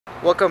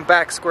Welcome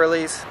back,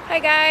 Squirleys. Hi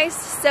guys,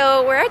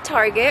 so we're at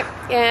Target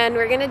and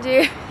we're gonna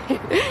do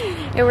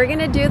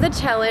the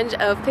challenge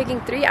of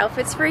picking 3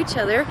 outfits for each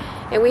other,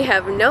 and we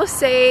have no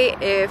say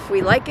if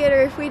we like it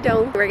or if we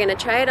don't. We're gonna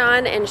try it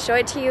on and show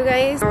it to you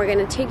guys. We're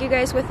gonna take you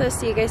guys with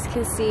us so you guys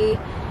can see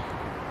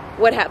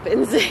what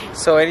happens.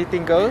 So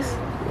anything goes?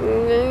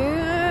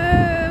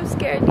 I'm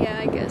scared, yeah,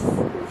 I guess.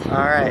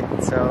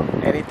 Alright, so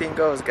anything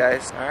goes,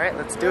 guys. Alright,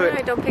 let's do it.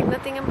 Alright, don't pick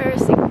nothing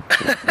embarrassing.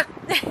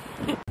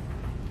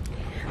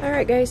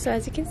 Alright guys, so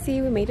as you can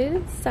see, we made it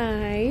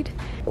inside.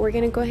 We're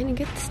gonna go ahead and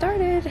get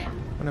started.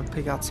 I'm gonna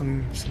pick out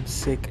some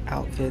sick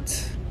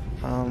outfits.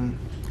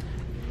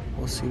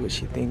 We'll see what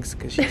she thinks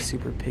because she's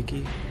super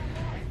picky.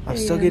 I'm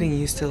still getting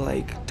used to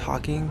like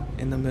talking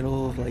in the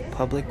middle of like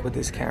public with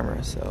this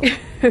camera, so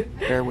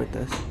bear with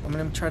us. I'm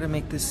gonna try to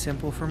make this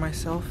simple for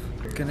myself.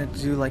 I'm gonna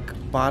do like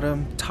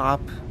bottom,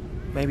 top,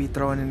 maybe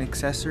throw in an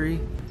accessory.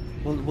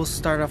 We'll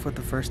start off with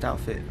the first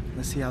outfit.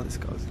 Let's see how this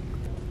goes.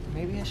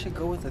 Maybe I should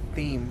go with a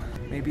theme.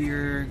 Maybe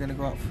you're gonna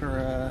go out for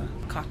a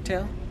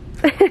cocktail?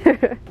 This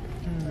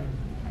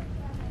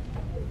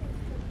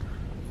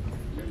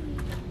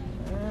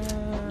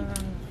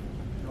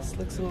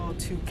looks a little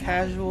too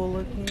casual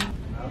looking.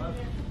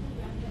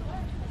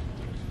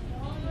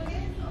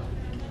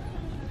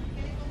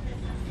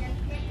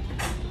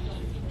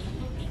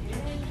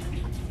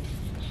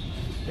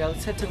 Yeah,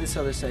 let's head to this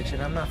other section.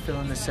 I'm not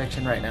feeling this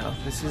section right now.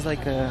 This is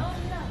like a...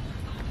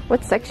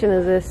 What section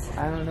is this?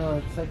 I don't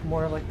know. It's like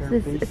more like their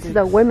basics. It's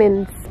the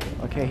women's.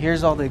 Okay,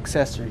 here's all the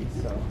accessories.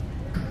 So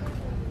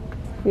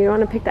you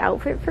want to pick the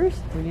outfit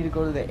first? we need to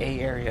go to the A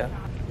area.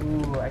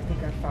 Ooh, I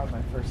think I found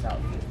my first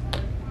outfit.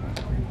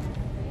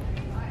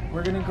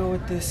 We're gonna go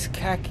with this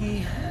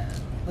khaki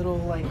little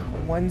like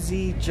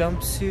onesie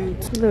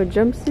jumpsuit. A little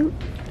jumpsuit?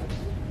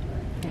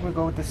 We'll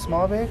go with the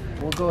small bag.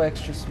 We'll go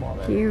extra small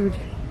bag. Huge.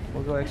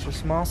 We'll go extra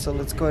small. So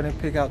let's go ahead and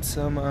pick out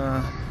some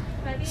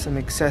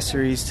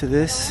accessories to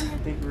this. I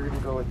think we're gonna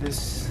go with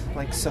this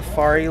like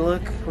safari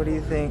look. What do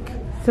you think?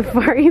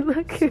 Safari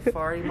look?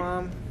 Safari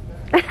mom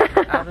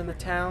out in the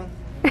town.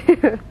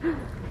 Okay.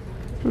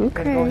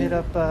 Gonna go hit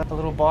up a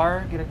little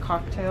bar, get a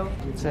cocktail.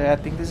 So I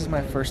think this is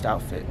my first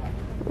outfit.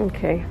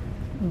 Okay.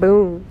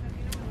 Boom.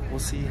 We'll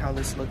see how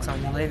this looks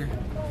on you later.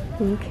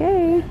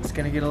 Okay. It's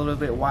gonna get a little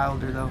bit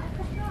wilder though.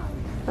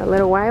 A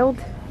little wild?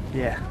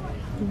 Yeah.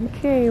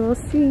 Okay, we'll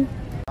see.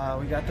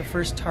 We got the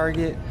first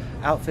Target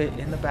outfit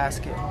in the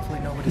basket. Hopefully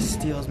nobody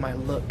steals my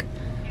look.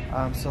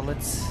 So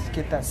let's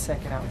get that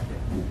second outfit.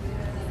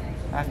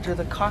 After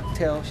the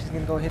cocktail, she's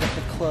gonna go hit up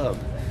the club.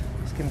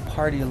 She's gonna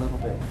party a little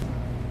bit.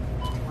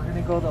 We're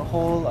gonna go the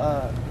whole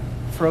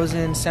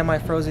frozen,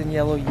 semi-frozen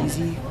yellow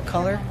Yeezy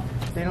color.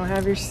 They don't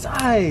have your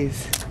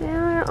size.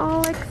 They're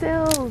all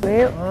XL.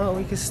 Well,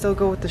 we can still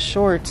go with the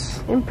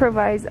shorts.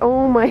 Improvise.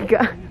 Oh my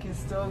god. We can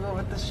still go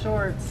with the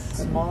shorts.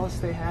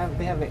 Smallest they have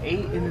an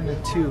 8 and then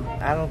a 2.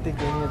 I don't think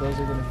any of those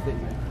are gonna fit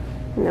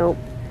you. Nope.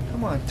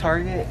 Come on,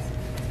 Target.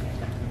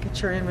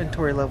 Get your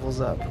inventory levels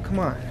up. Come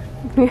on.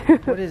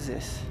 What is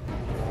this?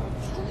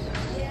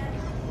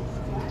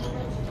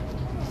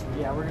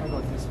 Yeah, we're gonna go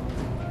with this one.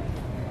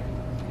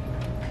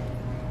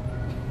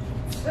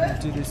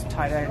 Let's do this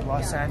tie-dye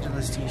Los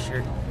Angeles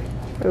t-shirt.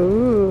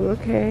 Ooh,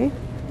 okay.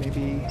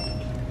 Maybe.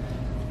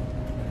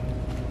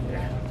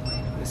 Yeah.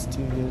 Let's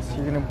do this.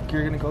 You're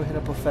gonna go hit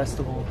up a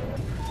festival.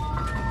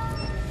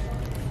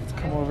 Let's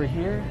come over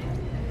here.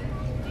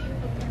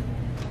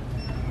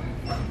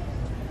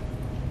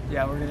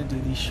 Yeah, we're gonna do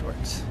these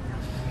shorts.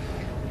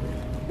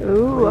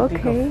 Ooh, What do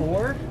you think, okay. a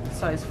 4?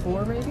 Size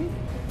 4 maybe?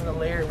 I'm gonna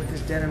layer it with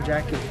this denim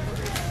jacket.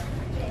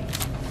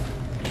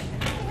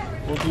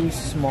 We'll do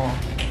small.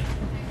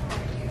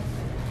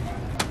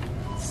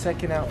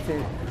 Second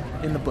outfit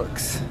in the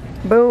books.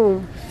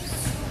 Boom.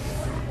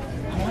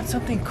 I want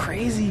something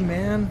crazy,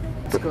 man.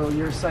 Let's go.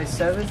 You're a size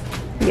 7?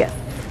 Yes.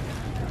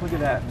 Look at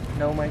that.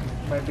 No, my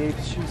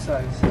baby's shoe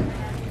size.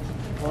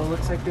 Well, it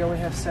looks like they only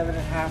have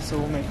 7.5, so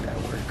we'll make that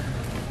work.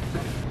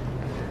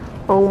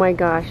 Oh my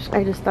gosh,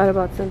 I just thought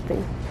about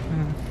something.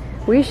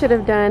 We should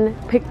have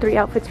pick 3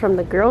 outfits from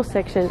the girls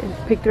section and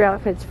pick 3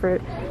 outfits for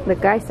the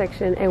guy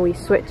section, and we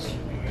switch.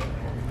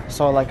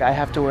 So like I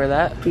have to wear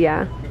that?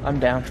 Yeah. I'm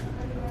down.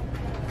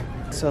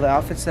 So the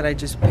outfits that I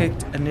just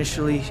picked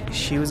initially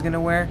she was gonna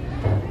wear,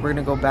 we're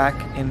gonna go back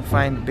and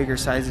find bigger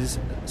sizes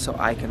so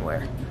I can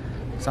wear.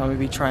 So I'm gonna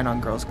be trying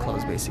on girls'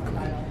 clothes basically.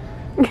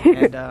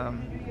 And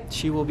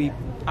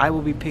I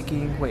will be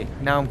picking, wait,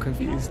 now I'm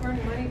confused.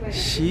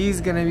 She's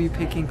gonna be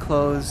picking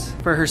clothes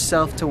for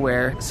herself to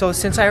wear. So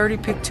since I already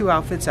picked 2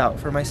 outfits out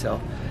for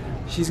myself,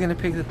 she's gonna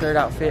pick the 3rd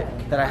outfit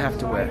that I have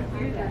to wear.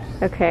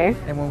 Okay.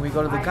 And when we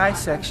go to the guys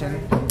section,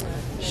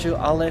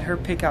 I'll let her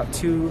pick out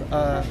 2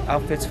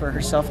 outfits for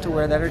herself to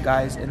wear that are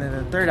guys, and then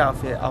the 3rd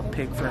outfit I'll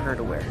pick for her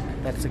to wear.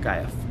 That's a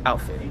guy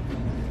outfit.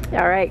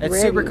 All right. It's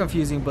ready. super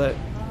confusing, but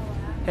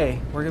hey,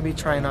 we're gonna be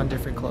trying on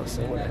different clothes,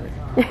 so whatever.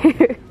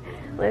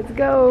 Let's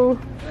go.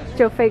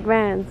 Show fake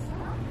Vans.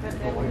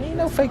 Ain't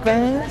no fake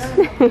Vans.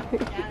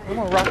 I'm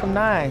gonna rock them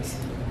nice.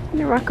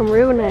 You rock them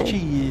real nice.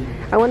 Gee.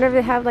 I wonder if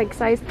they have like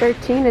size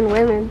 13 in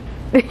women.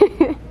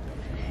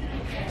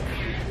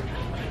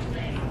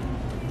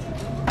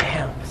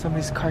 Damn,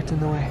 somebody's cart's in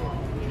the way.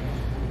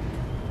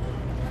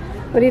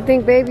 What do you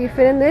think, babe? You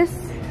fit in this?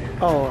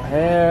 Oh,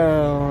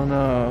 hell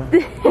no.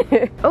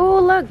 Oh,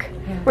 look.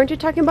 Weren't you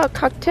talking about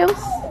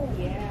cocktails?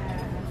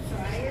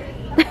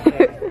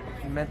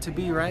 Meant to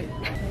be, right?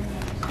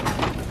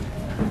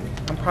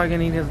 I'm probably gonna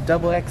need a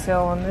double XL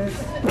on this.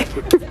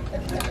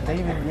 They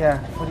even, yeah,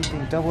 what do you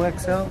think? Double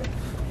XL?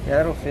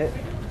 Yeah, that'll fit.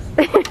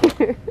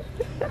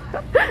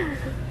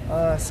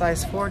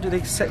 Size 4, do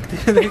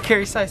they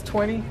carry size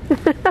 20?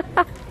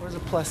 Where's a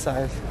plus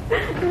size?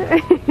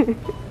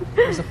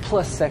 There's a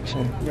plus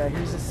section. Yeah,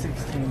 here's a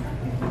 16.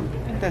 I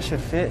think that should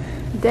fit.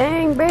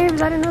 Dang, babe, is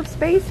that enough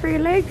space for your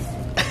legs?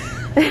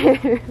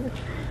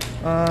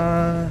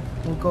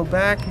 We'll go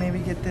back, maybe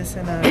get this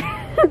in a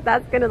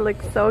That's gonna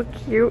look so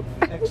cute.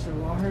 extra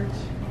large.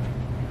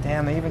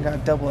 Damn, they even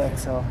got double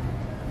XL.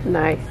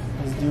 Nice.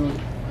 Let's do it.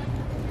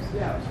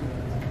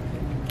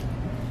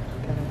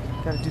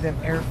 Gotta do them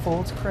air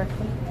folds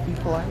correctly. Be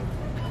polite.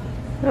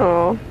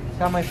 Oh.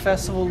 Got my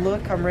festival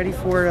look. I'm ready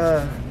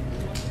for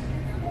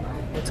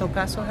what's El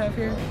Paso have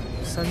here?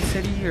 Sun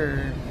City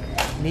or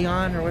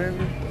Neon or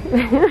whatever.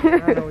 I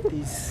don't know what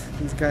these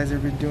guys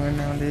have been doing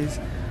nowadays.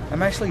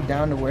 I'm actually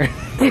down to wear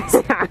this.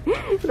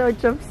 No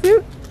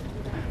jumpsuit?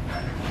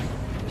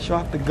 Show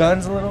off the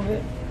guns a little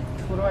bit.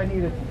 What do I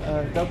need?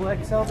 A double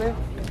XL, babe?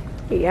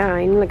 Yeah,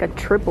 I need like a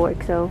triple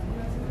XL.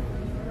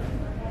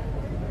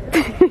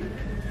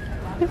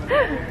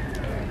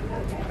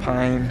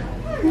 Pine.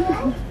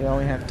 They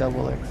only have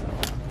double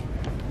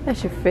XL. That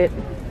should fit.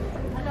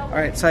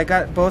 Alright, so I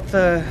got both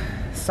the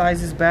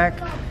sizes back.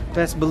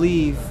 Best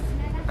believe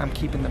I'm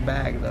keeping the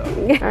bag though.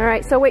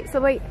 Alright, so wait.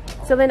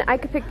 So then I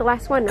could pick the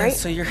last one, right?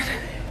 So you're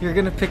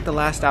gonna pick the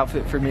last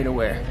outfit for me to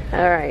wear.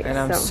 Alright. And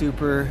I'm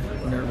super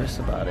nervous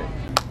about it.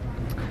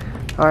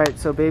 Alright,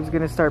 so babe's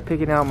gonna start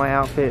picking out my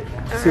outfit.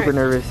 Super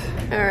nervous.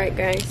 Alright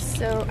guys,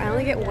 so I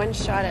only get one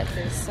shot at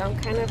this. So I'm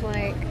kind of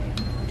like,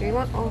 do you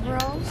want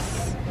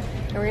overalls?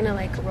 And we're gonna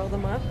like roll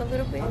them up a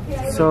little bit.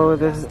 So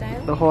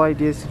the whole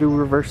idea is to do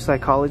reverse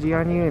psychology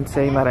on you and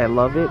saying that I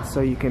love it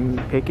so you can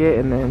pick it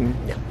and then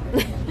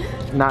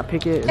not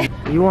pick it.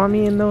 You want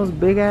me in those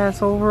big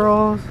ass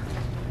overalls?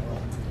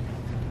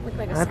 Look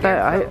like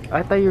a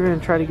I thought you were gonna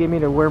try to get me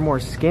to wear more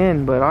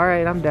skin, but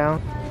alright, I'm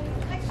down.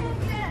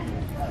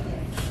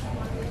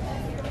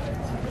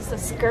 Is this a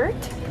skirt?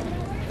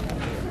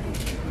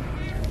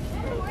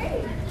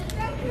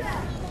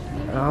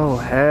 Oh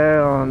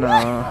hell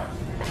no.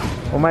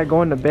 Am I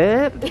going to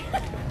bed?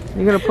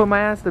 You gonna put my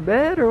ass to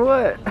bed or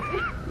what?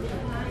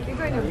 You're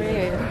going to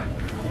bed.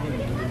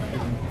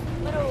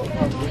 Little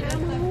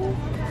camel.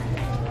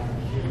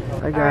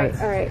 I got it.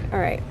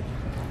 Alright.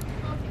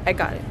 I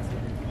got it.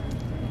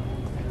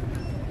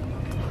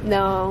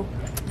 No.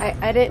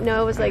 I didn't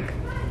know it was like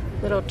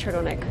little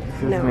turtleneck.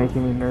 This is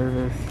making me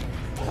nervous.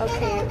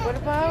 Okay, what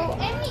about...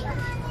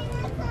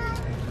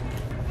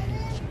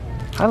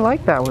 I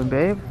like that one,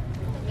 babe.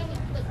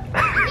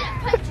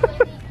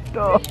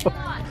 No.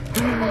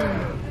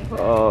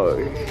 Oh.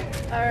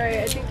 Alright,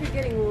 I think you're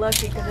getting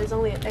lucky because there's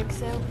only an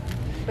XL,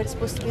 but it's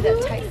supposed to be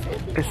that tight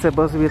fit. It's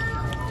supposed to be.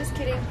 Just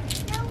kidding.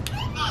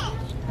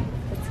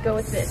 Let's go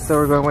with this. So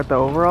we're going with the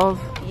overalls?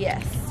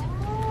 Yes.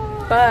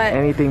 But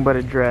anything but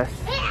a dress.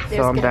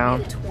 So I'm down.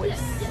 Be a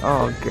twist.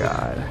 Oh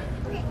god.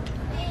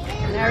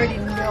 And I already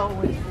know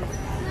what it is.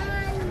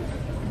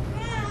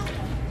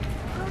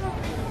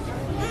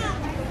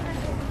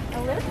 A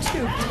little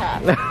tube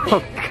top.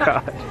 Oh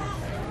god.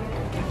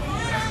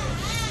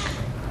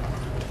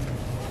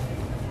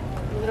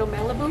 A little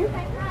Malibu.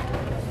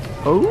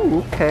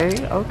 Oh,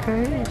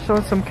 okay.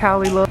 Showing some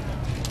Cali love.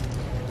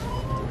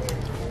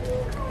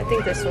 I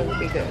think this one would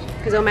be good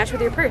because it'll match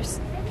with your purse.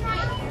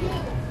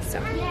 So,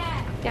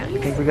 yeah. I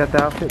think we got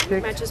the outfit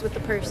picked. Matches with the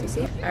purse, you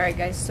see? Alright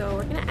guys, so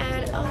we're gonna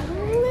add a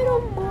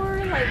little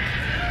more like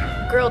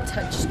girl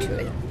touch to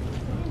it.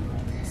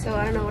 So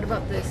I don't know, what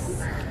about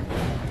this?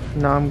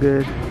 No, I'm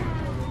good.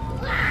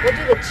 We'll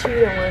do the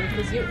cheetah one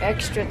because you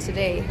extra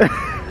today.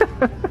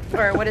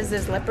 Or what is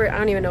this, leopard? I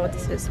don't even know what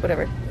this is.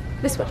 Whatever.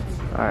 This one.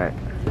 Alright.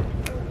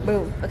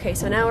 Boom. Okay,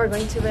 so now we're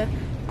going to the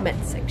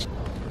men's section.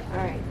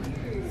 Alright,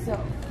 so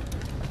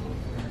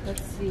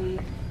let's see.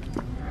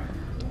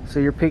 So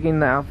you're picking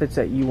the outfits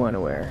that you want to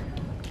wear.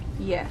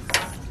 Yes.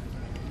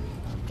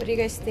 What do you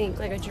guys think?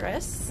 Like a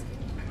dress?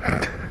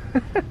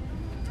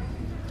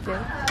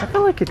 Yeah. I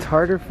feel like it's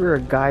harder for a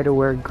guy to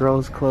wear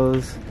girls'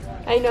 clothes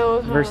I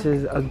know, huh?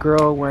 versus a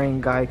girl wearing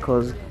guy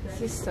clothes.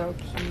 This is so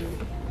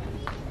cute.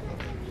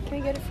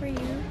 Can I get it for you?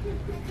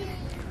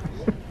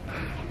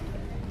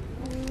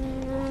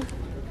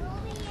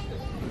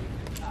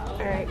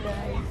 Alright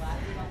guys,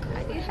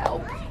 I need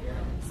help.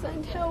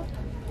 Send help.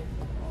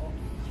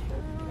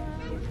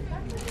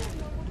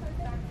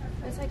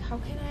 It's like, how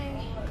can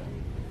I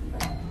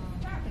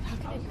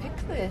pick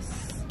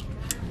this?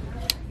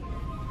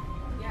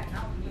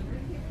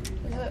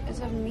 Is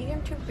a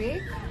medium too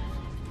big?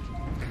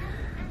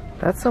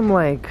 That's some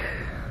like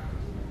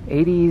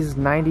 80s,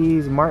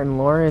 90s Martin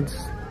Lawrence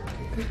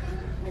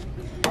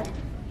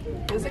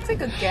This looks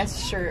like a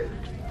guest shirt.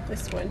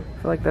 This one.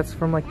 I feel like that's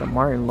from like the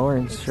Martin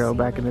Lawrence show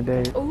back in the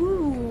day.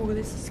 Ooh,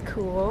 this is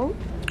cool.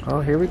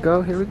 Oh, here we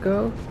go, here we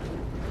go.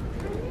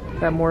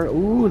 That more,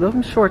 ooh,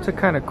 those shorts are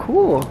kind of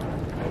cool.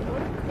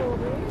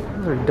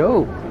 Those are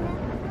dope.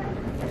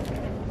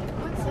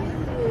 What size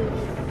is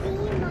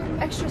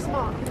it? Extra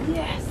small.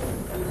 Yes.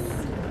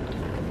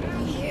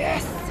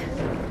 Yes.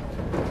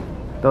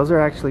 Those are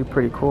actually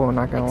pretty cool, I'm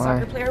not gonna lie.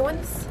 Soccer player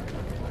ones?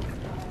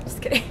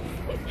 Just kidding.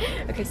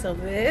 Okay, so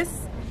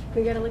this,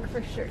 we gotta look for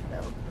a shirt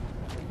though.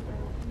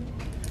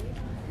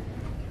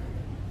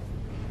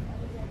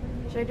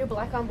 Should I do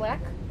black on black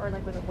or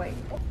like with a white?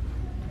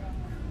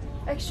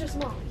 Extra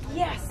small.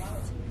 Yes!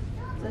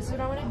 So this is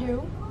what I want to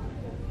do.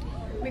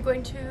 We're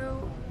going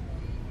to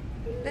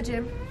the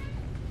gym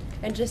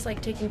and just like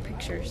taking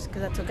pictures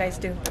because that's what guys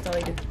do. That's all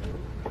they do.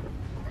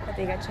 I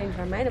think I changed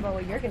my mind about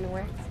what you're gonna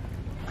wear.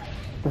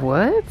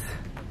 What?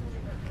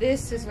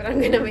 This is what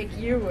I'm gonna make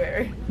you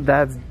wear.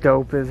 That's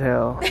dope as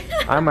hell.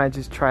 I might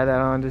just try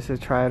that on just to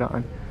try it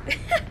on.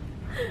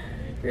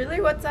 Really?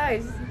 What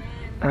size?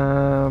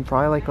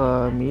 Probably like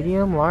a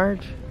medium,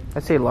 large.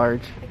 I'd say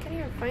large. I can't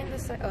even find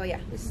this size. Oh yeah,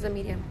 this is a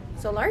medium.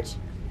 So large?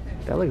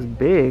 That looks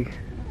big.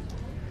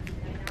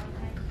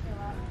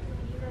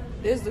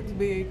 This looks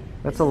big.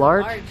 That's a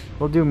large?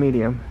 We'll do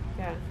medium.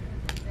 Yeah.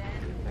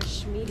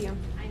 A medium.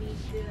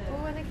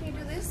 Oh, and then can you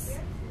do this?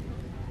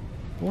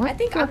 What? I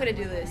think I'm gonna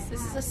do this.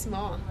 This is a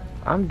small.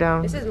 I'm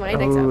down. This is my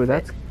next outfit.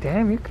 That's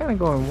damn. You're kind of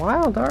going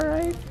wild. All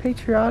right,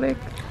 patriotic.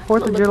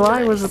 4th of Look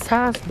July was the nice.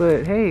 past,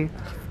 but hey.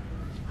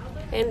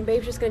 And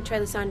babe's just gonna try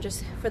this on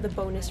just for the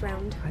bonus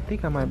round. I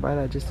think I might buy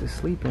that just to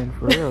sleep in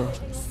for real.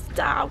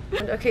 Stop.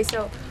 Okay,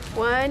 so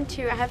 1,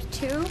 2. I have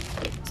 2.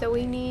 So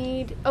we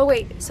need. Oh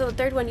wait. So the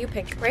third one you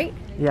picked, right?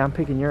 Yeah, I'm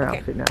picking your Okay.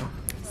 outfit now.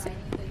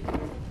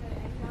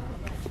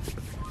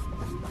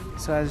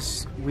 So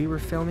as we were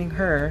filming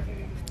her,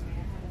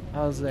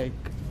 I was like,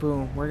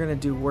 boom, we're gonna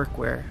do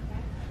workwear,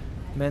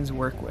 men's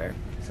workwear.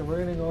 So we're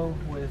gonna go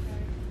with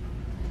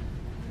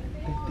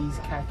these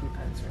khaki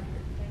pants right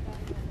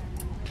here.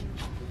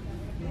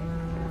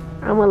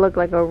 I'm gonna look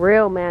like a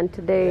real man Yeah,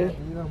 today.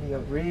 you're gonna be a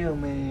real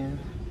man.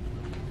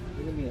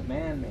 You're gonna be a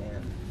man.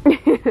 I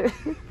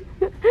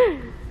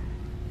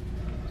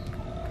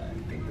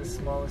think the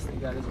smallest they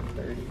got is a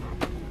 30,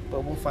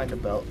 but we'll find a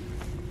belt.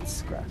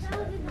 Scratch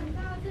that.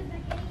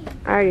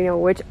 I already know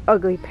which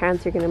ugly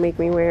pants you're gonna make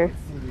me wear.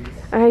 Let's do these.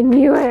 I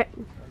knew it.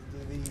 Let's do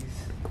these.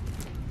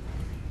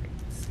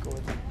 Let's go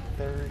with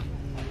 30.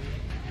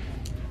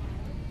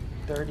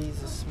 30 is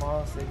the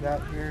smallest they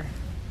got here.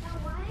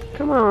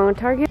 Come on,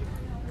 Target.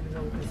 We're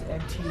gonna go with this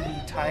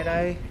MTV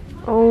tie-dye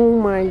Oh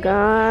my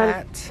god.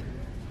 hat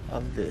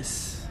of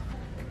this.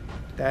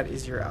 That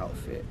is your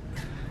outfit.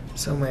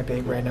 So my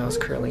babe right now is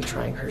currently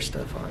trying her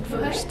stuff on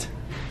first.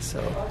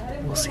 So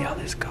we'll see how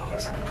this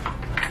goes.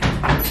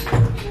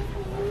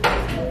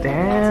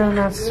 Damn,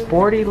 that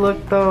sporty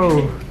look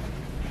though.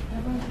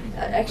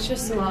 Extra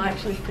small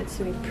actually fits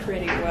me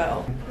pretty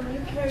well.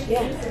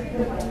 Yeah.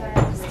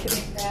 Just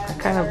kidding.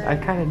 I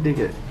kind of dig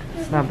it.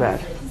 It's not bad.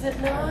 Is it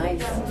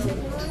nice?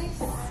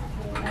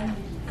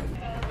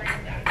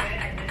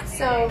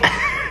 So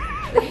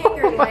the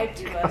hanger lied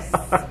to us.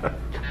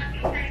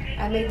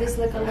 I made this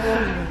look a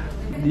little.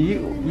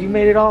 You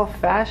made it all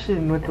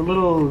fashion with the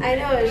little. I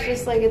know it's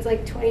just like it's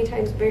like 20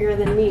 times bigger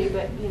than me,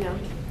 but you know.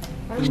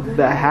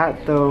 The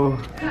hat though.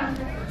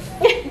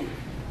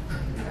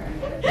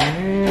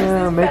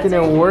 Yeah, making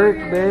it work,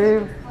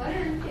 babe.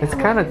 It's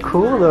kind of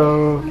cool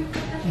though.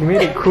 You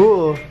made it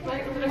cool.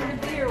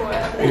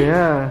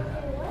 Yeah.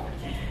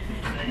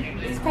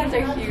 These pants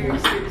are huge,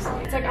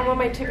 seriously. It's like I'm on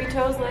my tippy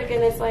toes, like,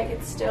 and it's like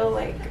it's still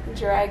like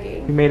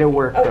dragging. You made it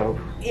work though.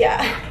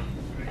 Yeah.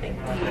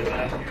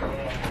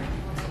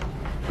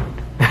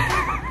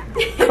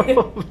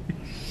 Holy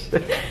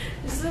shit.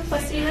 This is a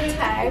pussy in a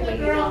tie, but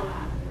you know.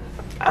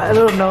 I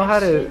don't know how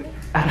to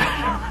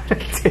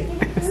take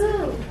this.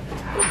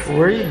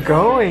 Where are you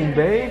going,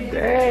 babe?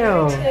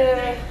 Damn.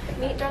 To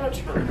meet Donald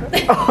Trump.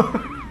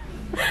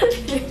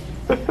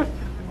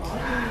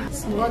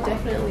 Small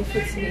definitely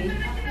fits me.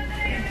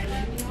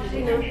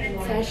 You know,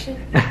 fashion.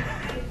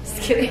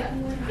 Just kidding.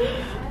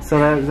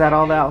 So is that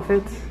all the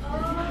outfits?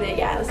 But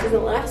yeah, this is the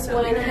last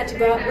one. I had to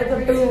go out with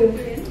a boom.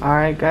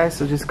 Alright guys,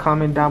 so just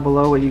comment down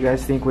below what you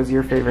guys think was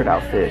your favorite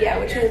outfit. Yeah,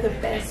 which was the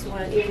best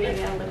one, even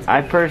though it looks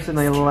I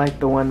personally like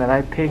the one that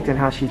I picked and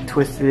how she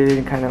twisted it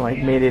and kind of like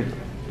made it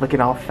looking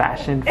all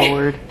fashion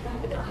forward.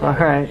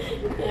 Alright.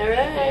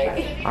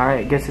 Alright.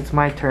 Alright, guess it's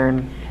my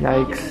turn.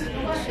 Yikes.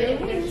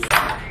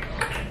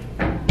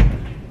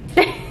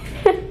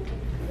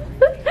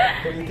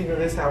 What do you think of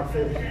this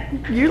outfit?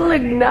 You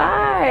look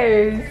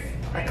nice.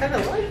 I kind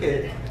of like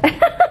it.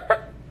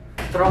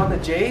 Throw on the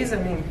J's,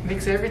 I mean,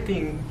 makes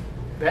everything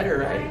better,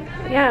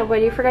 right? Yeah,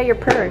 but you forgot your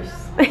purse.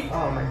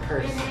 Oh, my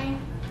purse.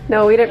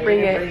 No, we didn't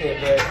bring I it. didn't bring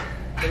it, but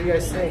what do you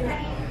guys think?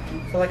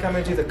 I feel like I'm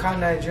gonna do the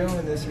Cotton Eye Joe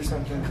in this or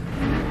something.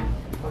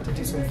 I'll have to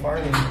do some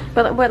farming.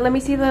 But let me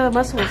see the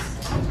muscles.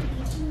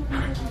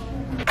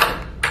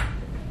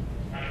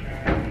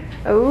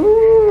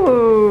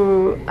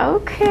 Ooh,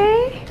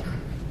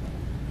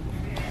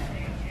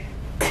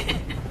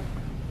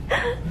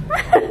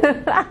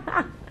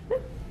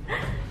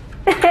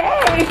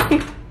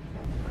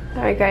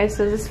 guys?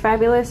 So is this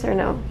fabulous or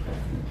no?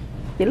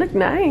 You look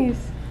nice.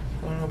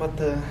 I don't know about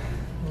the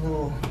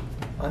little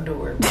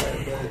underwear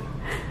part, but...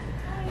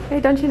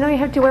 Hey, don't you know you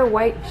have to wear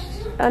white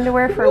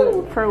underwear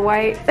for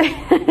white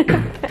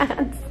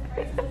pants?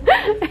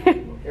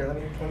 Here, let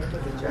me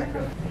put the jacket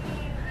on.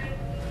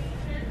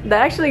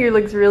 That actually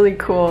looks really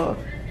cool.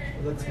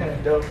 It looks kind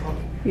of dope, huh?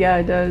 Yeah,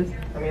 it does.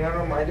 I mean, I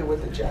don't mind it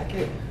with the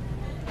jacket.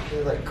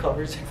 It like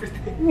covers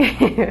everything.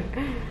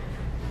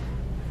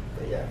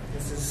 But yeah,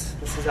 this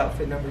is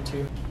outfit number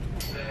 2.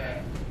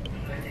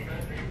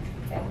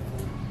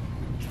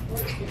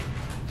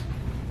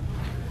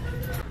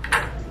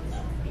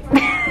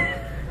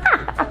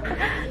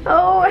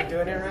 Oh, Am I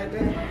doing it right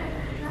there?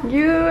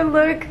 you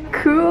look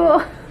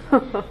cool.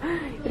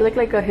 You look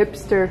like a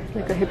hipster,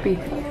 like a hippie.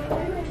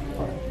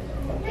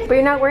 But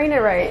you're not wearing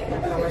it right.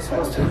 How am I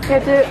supposed to? You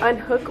have to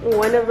unhook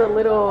one of the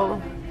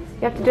little...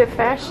 You have to do it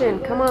fashion.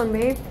 Come on,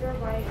 babe.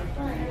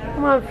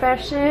 Come on,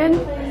 fashion.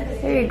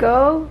 There you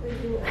go.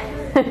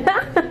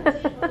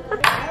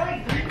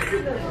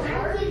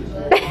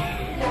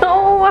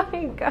 Oh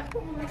my god.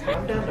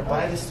 I'm down to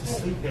buy this to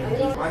sleep in.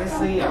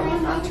 Honestly,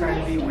 I'm not trying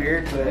to be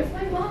weird, but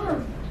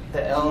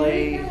the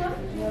LA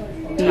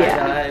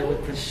tie-dye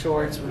with the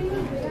shorts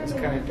was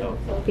kind of dope.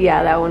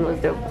 Yeah, that one was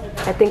dope.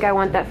 I think I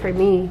want that for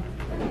me.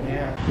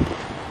 Yeah.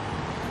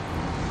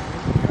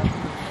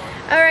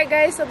 Alright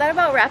guys, so that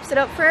about wraps it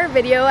up for our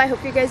video. I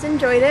hope you guys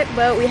enjoyed it,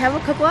 but we have a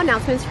couple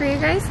announcements for you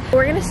guys.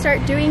 We're going to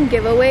start doing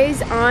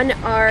giveaways on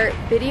our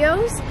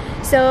videos.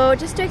 So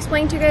just to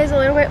explain to you guys a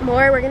little bit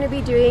more, we're going to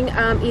be doing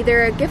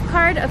either a gift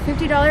card of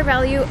 $50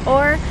 value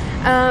or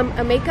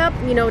a makeup,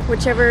 you know,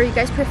 whichever you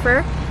guys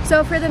prefer.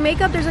 So for the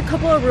makeup, there's a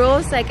couple of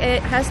rules, like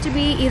it has to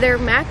be either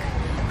MAC,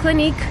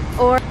 Clinique,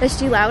 or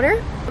Estee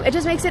Lauder. It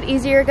just makes it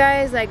easier,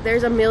 guys. Like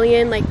there's a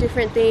million like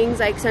different things,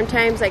 like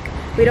sometimes like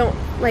we don't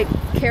like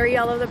carry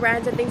all of the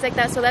brands and things like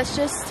that, so that's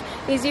just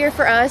easier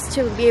for us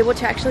to be able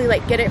to actually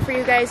like get it for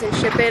you guys and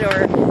ship it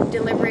or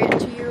deliver it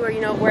to you, or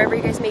you know, wherever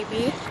you guys may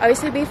be.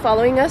 Obviously be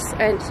following us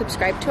and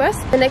subscribe to us.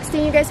 The next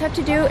thing you guys have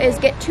to do is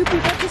get 2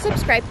 people to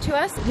subscribe to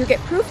us. You get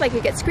proof, like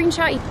you get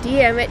screenshot, you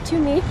DM it to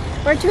me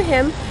or to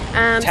him,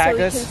 Tag so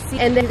we us. can see.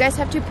 And then you guys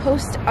have to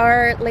post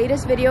our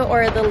latest video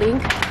or the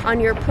link on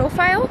your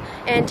profile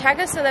and tag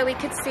us so that we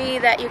could see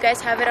that you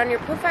guys have it on your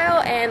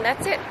profile, and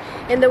that's it.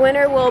 And the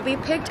winner will be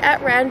picked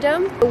at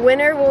random. The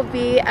winner will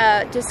be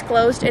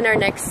disclosed in our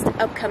next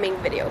upcoming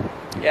video.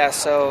 Yeah,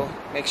 so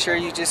make sure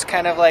you just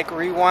kind of like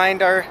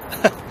rewind our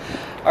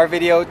our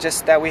video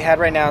just that we had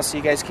right now so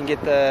you guys can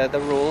get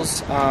the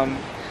rules,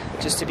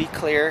 just to be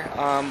clear.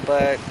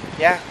 But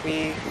yeah,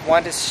 we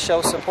want to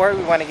show support.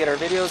 We want to get our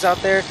videos out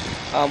there.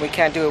 We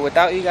can't do it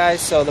without you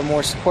guys, so the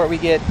more support we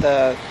get,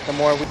 the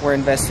more we're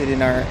invested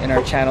in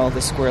our channel,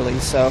 the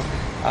Squirleys. So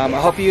I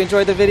hope you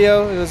enjoyed the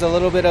video. It was a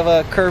little bit of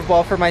a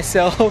curveball for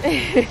myself.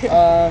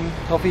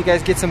 Hope you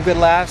guys get some good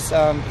laughs.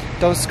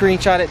 Don't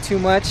screenshot it too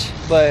much,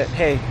 but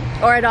hey.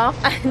 Or at all.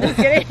 Just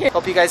kidding.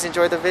 Hope you guys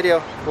enjoyed the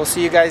video. We'll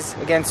see you guys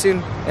again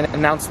soon and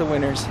announce the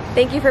winners.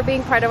 Thank you for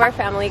being part of our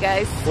family,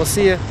 guys. We'll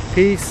see you.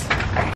 Peace.